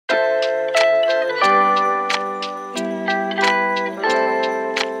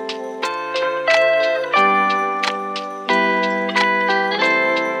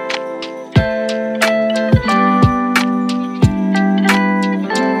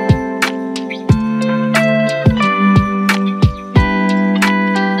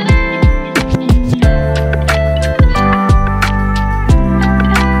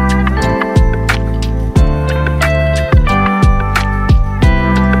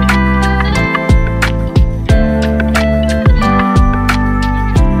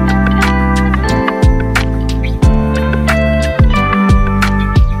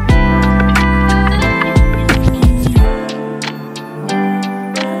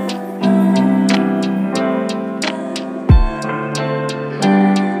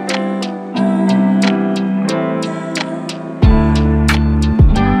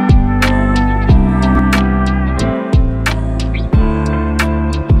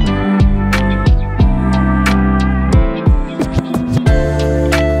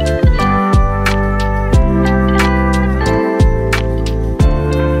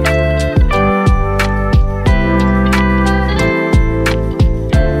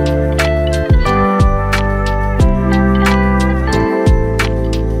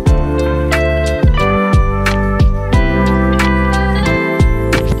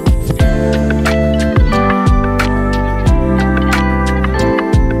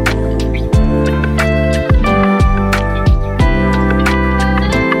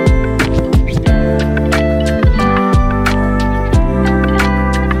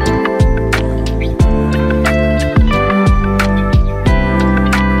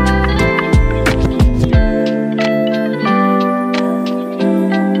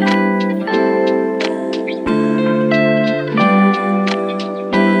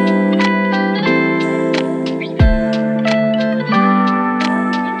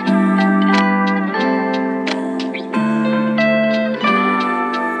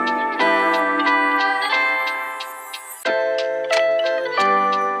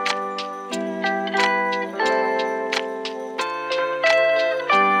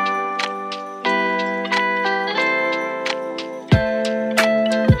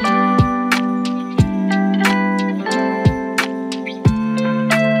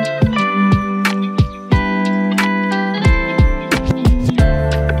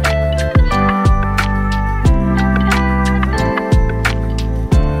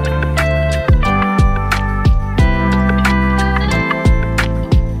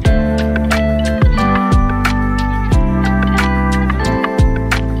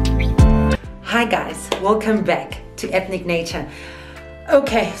guys, welcome back to Ethnic Nature.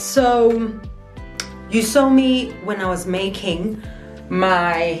 Okay, so you saw me when I was making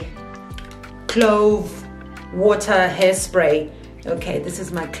my clove water hairspray. Okay, this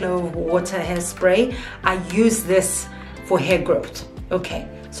is my clove water hairspray. I use this for hair growth. Okay,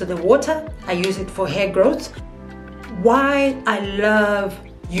 so the water, I use it for hair growth. Why I love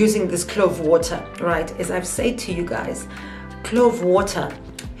using this clove water, right, as I've said to you guys, clove water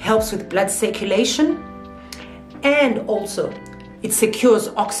helps with blood circulation, and also it secures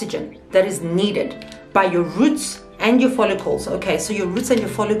oxygen that is needed by your roots and your follicles. Okay, so your roots and your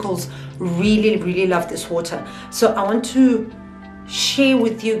follicles really love this water. So I want to share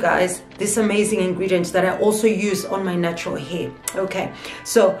with you guys this amazing ingredient that I also use on my natural hair. Okay,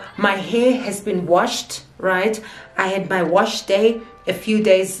 so my hair has been washed, right? I had my wash day a few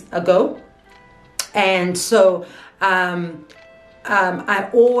days ago, and so I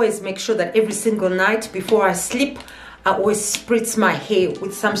always make sure that every single night before I sleep, I always spritz my hair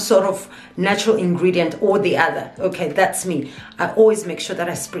with some sort of natural ingredient or the other. Okay, that's me. I always make sure that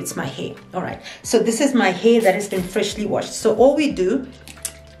I spritz my hair. All right, so this is my hair that has been freshly washed. So all we do,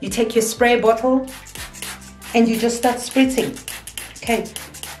 you take your spray bottle and you just start spritzing. Okay,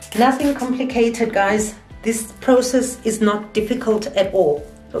 nothing complicated, guys. This process is not difficult at all.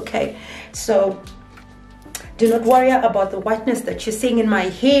 Okay, so do not worry about the whiteness that you're seeing in my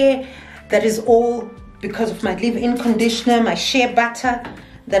hair. That is all because of my leave-in conditioner, my shea butter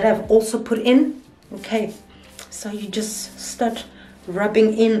that I've also put in. Okay, so you just start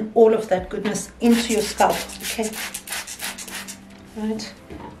rubbing in all of that goodness into your scalp. Okay, right.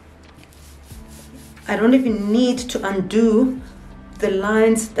 I don't even need to undo the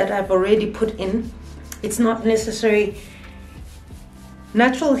lines that I've already put in. It's not necessary.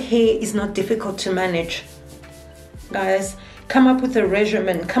 Natural hair is not difficult to manage, guys. Come up with a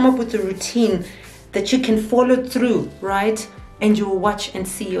regimen, come up with a routine that you can follow through, right? And you'll watch and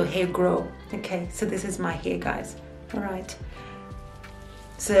see your hair grow. Okay, so this is my hair, guys. All right,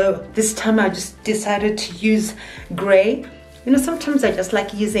 so this time I just decided to use gray. You know, sometimes I just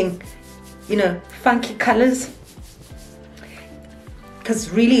like using, you know, funky colors, because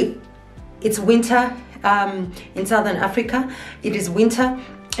really it's winter in Southern Africa. It is winter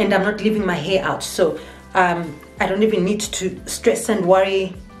and I'm not leaving my hair out, so I don't even need to stress and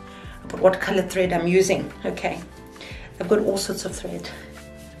worry about what color thread I'm using. Okay, I've got all sorts of thread.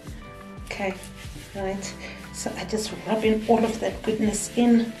 Okay, right, so I just rub in all of that goodness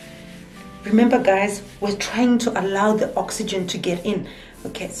in. Remember, guys, we're trying to allow the oxygen to get in.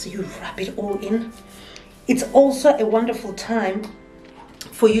 Okay, so you rub it all in. It's also a wonderful time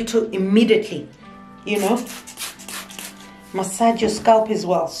for you to immediately, you know, massage your scalp as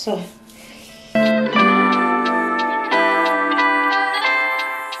well. So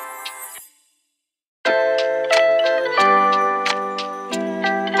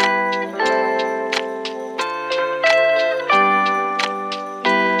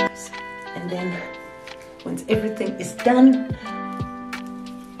once everything is done,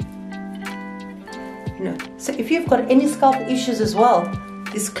 you know, so if you've got any scalp issues as well,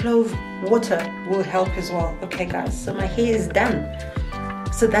 this clove water will help as well. Okay, guys, so my hair is done.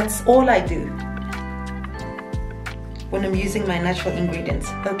 So that's all I do when I'm using my natural ingredients.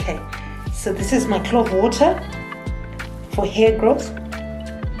 Okay, so this is my clove water for hair growth.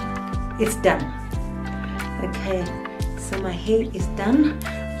 It's done. Okay, so my hair is done,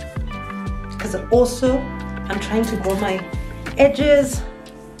 because also I'm trying to grow my edges,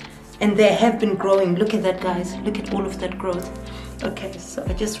 and they have been growing. Look at that, guys, look at all of that growth. Okay, so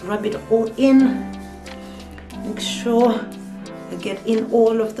I just rub it all in, make sure I get in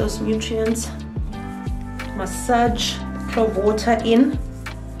all of those nutrients, massage the clove water in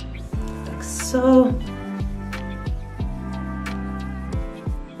like so,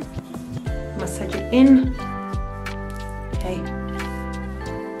 massage it in. Okay,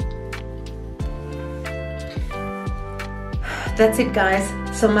 that's it, guys.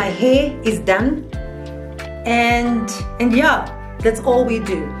 So my hair is done, and yeah, that's all we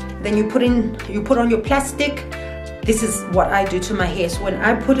do. Then you put on your plastic. This is what I do to my hair. So when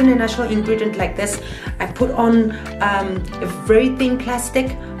I put in a natural ingredient like this, I put on a very thin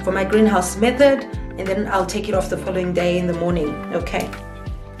plastic for my greenhouse method, and then I'll take it off the following day in the morning. Okay,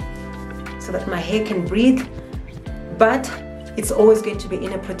 so that my hair can breathe, but it's always going to be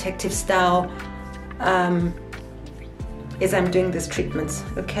in a protective style as I'm doing these treatments.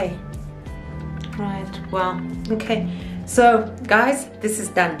 Okay, right, wow. Okay, so guys, this is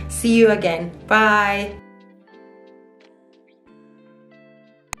done. See you again. Bye.